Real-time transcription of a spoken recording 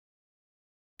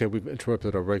Okay, we've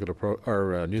interrupted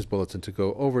our news bulletin to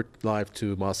go over live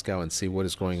to Moscow and see what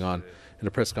is going on in a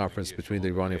press conference between the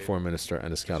Iranian foreign minister and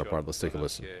his counterpart. Let's take a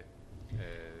listen.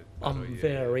 I'm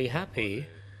very happy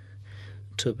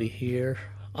to be here.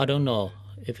 I don't know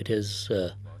if it is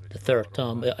the third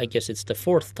time. I guess it's the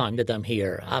fourth time that I'm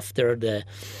here after the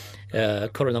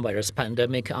coronavirus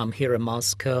pandemic. I'm here in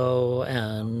Moscow,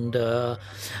 and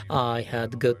I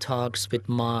had good talks with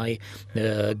my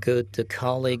good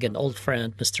colleague and old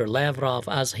friend, Mr. Lavrov.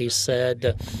 As he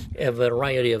said, a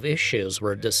variety of issues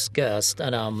were discussed,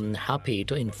 and I'm happy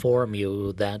to inform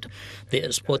you that the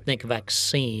Sputnik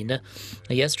vaccine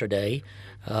yesterday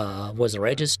was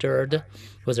registered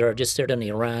in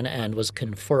Iran and was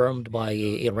confirmed by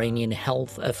Iranian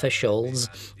health officials.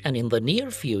 And in the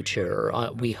near future,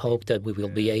 we hope that we will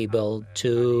be able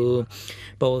to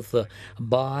both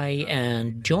buy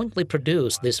and jointly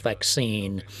produce this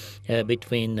vaccine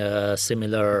between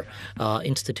similar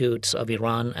institutes of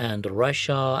Iran and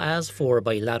Russia. As for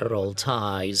bilateral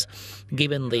ties,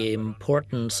 given the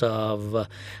importance that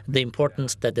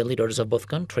the leaders of both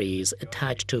countries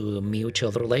attach to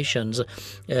mutual relations,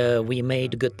 we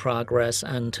made good progress,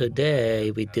 and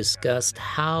today we discussed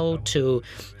how to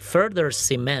further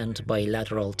cement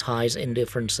bilateral ties in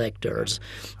different sectors.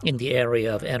 In the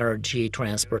area of energy,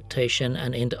 transportation,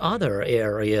 and in other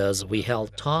areas, we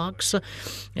held talks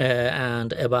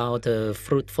and about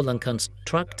fruitful and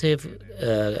constructive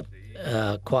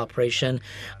cooperation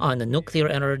on nuclear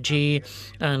energy,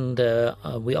 and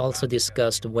we also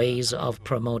discussed ways of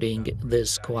promoting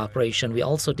this cooperation. We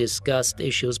also discussed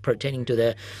issues pertaining to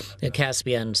the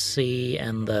Caspian Sea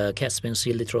and the Caspian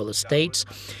Sea littoral states.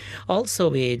 Also,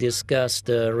 we discussed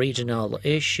regional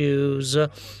issues.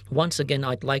 Once again,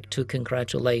 I'd like to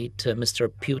congratulate Mr.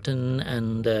 Putin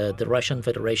and the Russian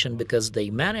Federation because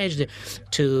they managed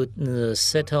to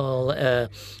settle a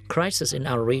crisis in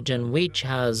our region, which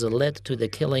has led to the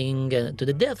killing, to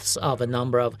the deaths of a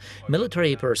number of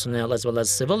military personnel as well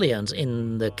as civilians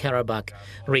in the Karabakh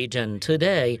region.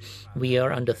 Today, we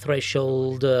are on the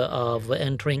threshold of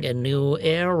entering a new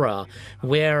era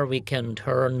where we can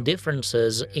turn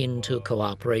differences into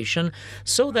cooperation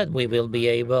so that we will be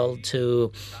able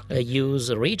to use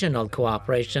regional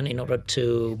cooperation in order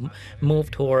to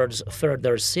move towards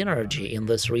further synergy in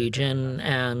this region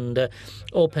and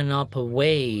open up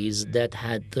ways that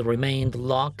had remained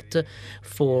locked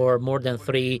for more than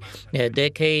 3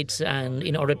 decades, and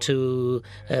in order to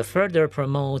further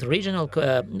promote regional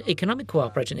economic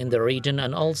cooperation in the region,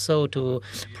 and also to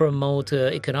promote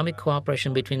economic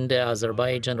cooperation between the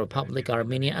Azerbaijan Republic,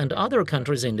 Armenia, and other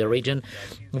countries in the region.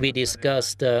 We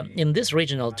discussed in this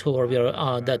regional tour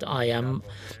that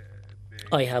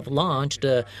I have launched.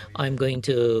 I'm going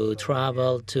to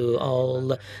travel to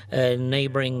all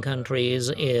neighboring countries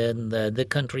in the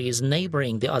countries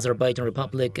neighboring the Azerbaijan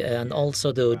Republic, and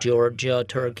also to Georgia,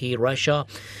 Turkey, Russia,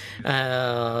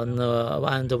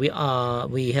 and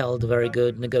we held very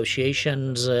good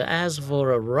negotiations. As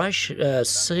for Russia,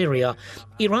 Syria,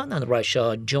 Iran and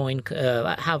Russia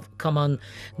have common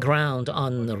ground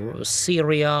on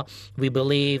Syria. We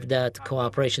believe that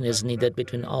cooperation is needed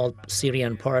between all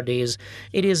Syrian parties.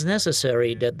 It is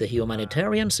necessary that the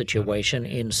humanitarian situation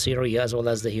in Syria, as well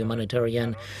as the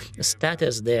humanitarian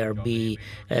status there, be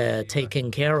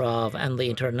taken care of, and the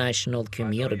international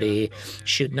community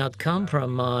should not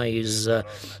compromise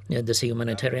this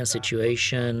humanitarian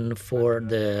situation for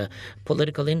the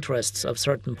political interests of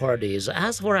certain parties.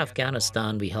 As for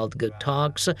Afghanistan, we held good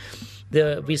talks.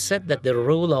 We said that the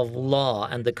rule of law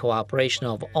and the cooperation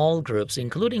of all groups,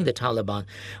 including the Taliban,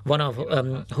 one of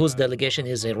whose delegation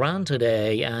is Iran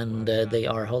today, and they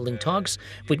are holding talks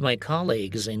with my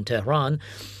colleagues in Tehran.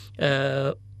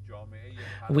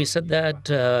 We said that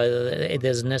it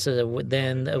is necessary.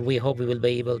 Then we hope we will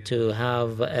be able to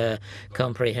have a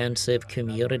comprehensive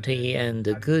community and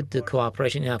a good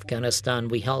cooperation in Afghanistan.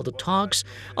 We held talks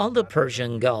on the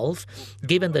Persian Gulf,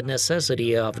 given the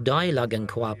necessity of dialogue and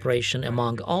cooperation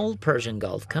among all Persian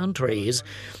Gulf countries.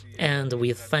 And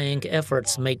we thank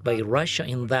efforts made by Russia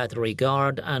in that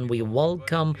regard, and we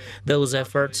welcome those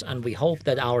efforts, and we hope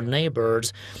that our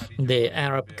neighbors, the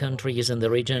Arab countries in the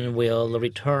region, will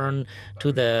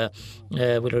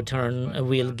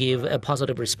give a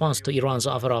positive response to Iran's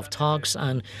offer of talks,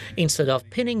 and instead of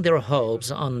pinning their hopes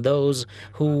on those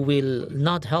who will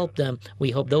not help them,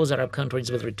 we hope those Arab countries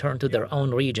will return to their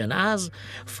own region. As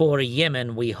for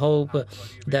Yemen, we hope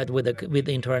that with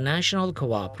international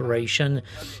cooperation,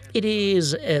 it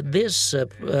is this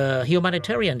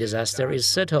humanitarian disaster is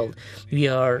settled. We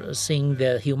are seeing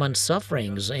the human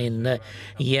sufferings in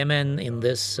Yemen in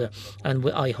this, and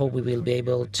I hope we will be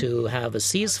able to have a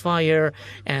ceasefire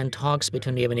and talks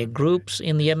between Yemeni groups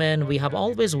in Yemen. We have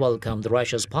always welcomed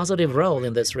Russia's positive role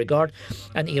in this regard,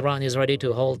 and Iran is ready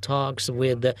to hold talks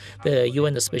with the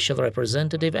UN Special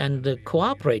Representative and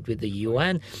cooperate with the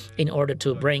UN in order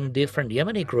to bring different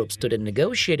Yemeni groups to the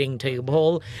negotiating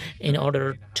table in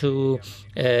order to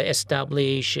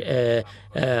establish a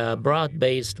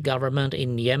broad-based government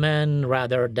in Yemen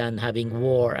rather than having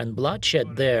war and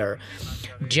bloodshed there.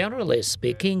 Generally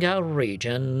speaking, our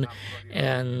region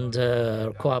and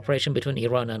cooperation between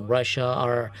Iran and Russia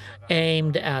are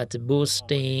aimed at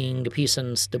boosting peace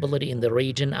and stability in the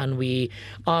region, and we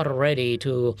are ready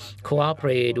to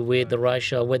cooperate with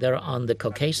Russia, whether on the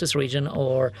Caucasus region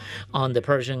or on the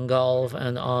Persian Gulf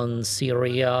and on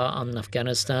Syria, on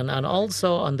Afghanistan, and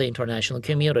also on the international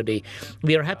community.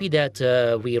 We are happy that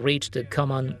we reached a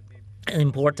common an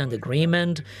important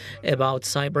agreement about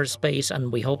cyberspace,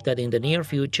 and we hope that in the near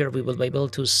future we will be able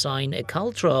to sign a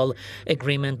cultural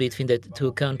agreement between the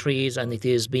two countries, and it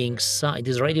is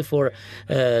ready for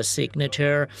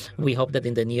signature. We hope that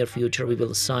in the near future we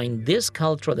will sign this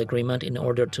cultural agreement in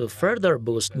order to further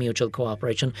boost mutual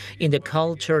cooperation in the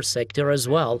culture sector as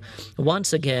well.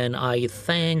 Once again, I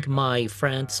thank my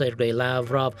friend Sergei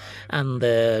Lavrov and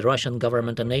the Russian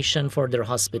government and nation for their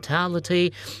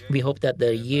hospitality. We hope that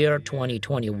the year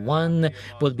 2021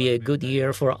 will be a good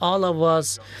year for all of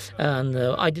us. And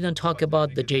I didn't talk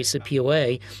about the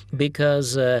JCPOA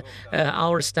because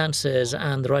our stances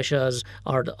and Russia's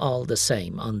are all the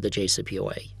same on the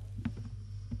JCPOA.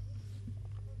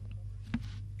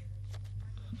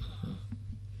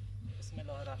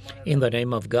 In the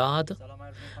name of God,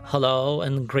 hello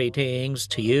and greetings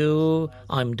to you.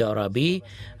 I'm Darabi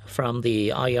from the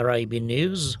IRIB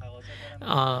News.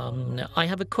 I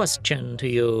have a question to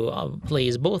you.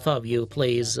 Please, both of you,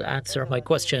 please answer my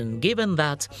question. Given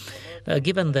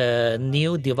the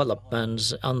new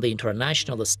developments on the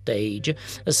international stage,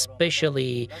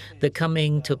 especially the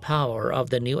coming to power of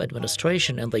the new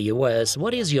administration in the U.S.,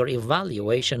 what is your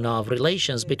evaluation of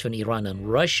relations between Iran and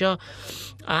Russia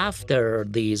after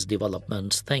these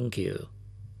developments? Thank you.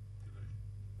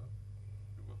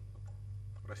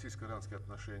 Российско-иранские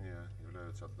отношения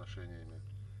являются отношениями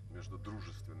между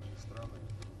дружественными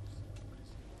странами,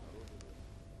 близкими народами,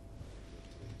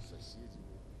 между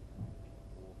соседями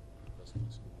по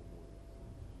Каспийскому морю.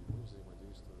 И мы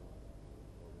взаимодействуем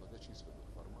в многочисленных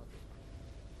форматах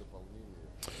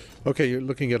дополнения. Okay, you're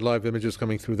looking at live images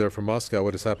coming through there from Moscow.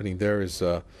 What is happening there is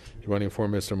Iranian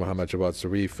Foreign Minister Mohammad Javad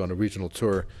Zarif on a regional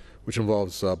tour, which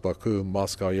involves Baku,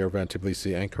 Moscow, Yerevan,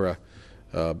 Tbilisi, Ankara,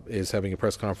 is having a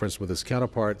press conference with his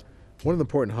counterpart. One of the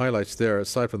important highlights there,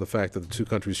 aside from the fact that the two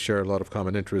countries share a lot of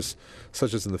common interests,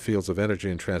 such as in the fields of energy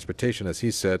and transportation, as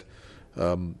he said,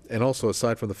 and also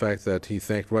aside from the fact that he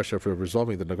thanked Russia for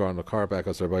resolving the Nagorno-Karabakh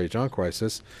Azerbaijan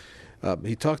crisis,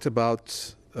 he talked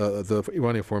about the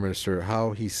Iranian foreign minister,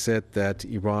 how he said that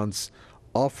Iran's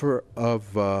offer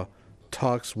of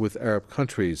talks with Arab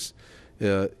countries,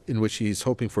 in which he's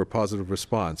hoping for a positive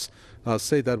response. I'll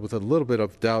say that with a little bit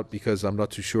of doubt because I'm not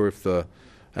too sure if the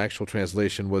actual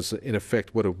translation was in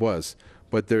effect what it was.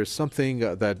 But there's something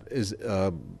that is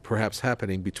perhaps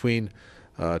happening between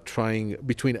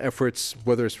efforts,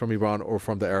 whether it's from Iran or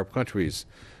from the Arab countries,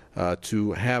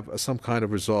 to have some kind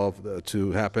of resolve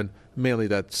to happen, mainly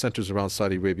that centers around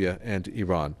Saudi Arabia and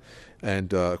Iran.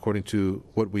 And according to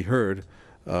what we heard,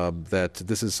 that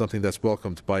this is something that's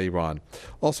welcomed by Iran.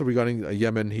 Also regarding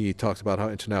Yemen, he talked about how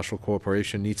international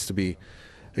cooperation needs to be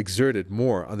exerted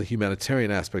more on the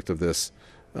humanitarian aspect of this.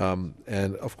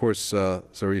 And of course,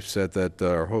 Zarif said that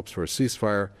there are hopes for a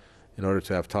ceasefire in order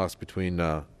to have talks between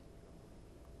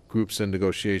groups and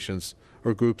negotiations,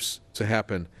 or groups to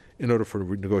happen in order for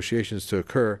negotiations to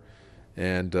occur.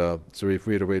 And Zarif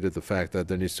reiterated the fact that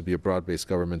there needs to be a broad-based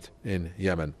government in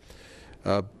Yemen.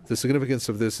 The significance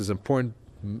of this is important,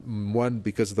 one,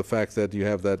 because of the fact that you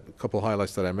have that couple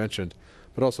highlights that I mentioned,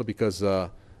 but also because,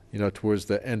 towards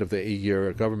the end of the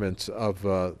 8-year government of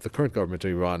the current government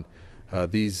of Iran,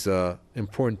 these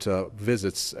important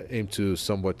visits aim to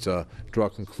somewhat draw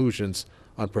conclusions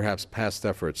on perhaps past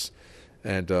efforts.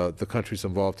 And the countries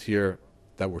involved here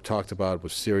that were talked about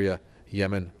was Syria,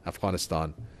 Yemen,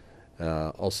 Afghanistan,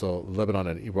 also Lebanon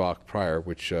and Iraq prior,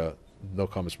 which no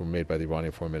comments were made by the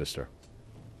Iranian foreign minister.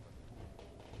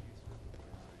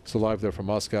 So live there from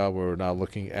Moscow, we're now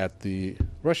looking at the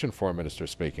Russian foreign minister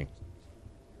speaking.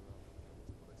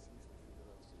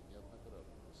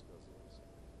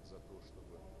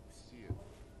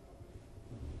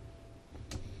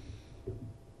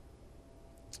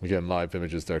 Again, live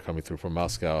images there coming through from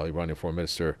Moscow, Iranian foreign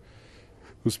minister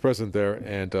who's present there.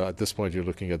 And at this point, you're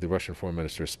looking at the Russian foreign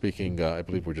minister speaking. I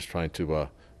believe we're just trying to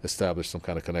establish some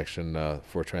kind of connection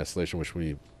for translation, which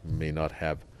we may not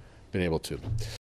have been able to.